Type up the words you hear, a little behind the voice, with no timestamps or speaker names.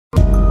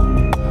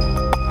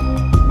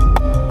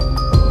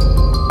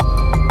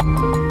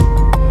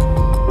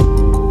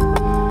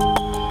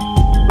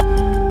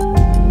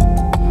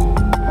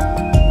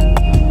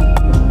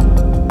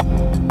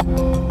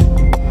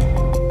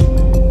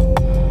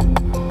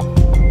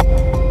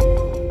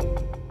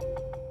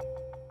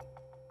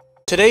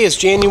Today is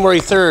January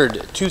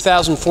 3rd,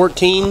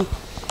 2014,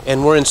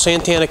 and we're in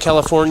Santa Ana,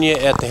 California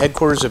at the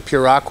headquarters of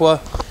Pure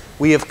Aqua.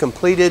 We have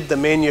completed the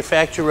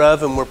manufacture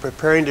of and we're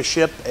preparing to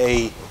ship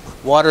a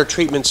water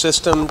treatment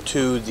system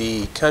to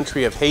the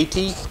country of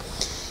Haiti.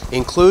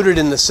 Included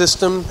in the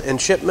system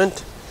and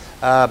shipment,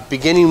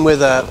 beginning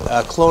with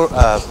a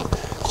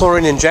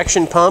chlorine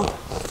injection pump,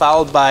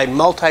 followed by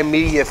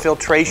multimedia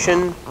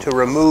filtration to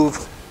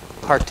remove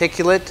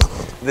particulate.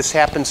 This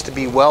happens to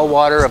be well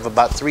water of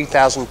about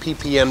 3,000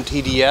 ppm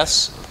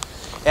TDS.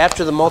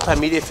 After the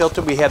multimedia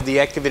filter, we have the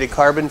activated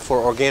carbon for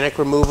organic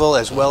removal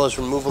as well as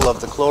removal of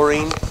the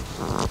chlorine.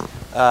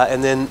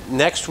 And then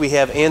next we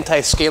have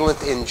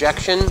anti-scalant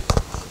injection,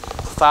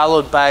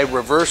 followed by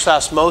reverse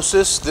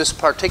osmosis. This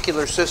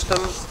particular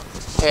system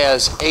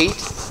has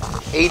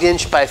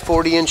 8-inch by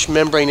 40-inch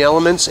membrane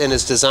elements and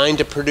is designed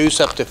to produce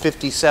up to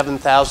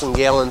 57,000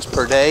 gallons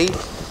per day.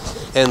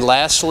 And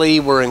lastly,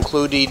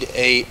 included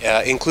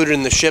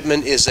in the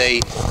shipment is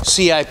a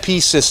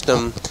CIP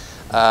system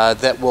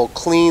that will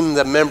clean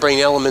the membrane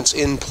elements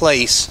in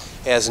place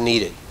as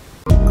needed.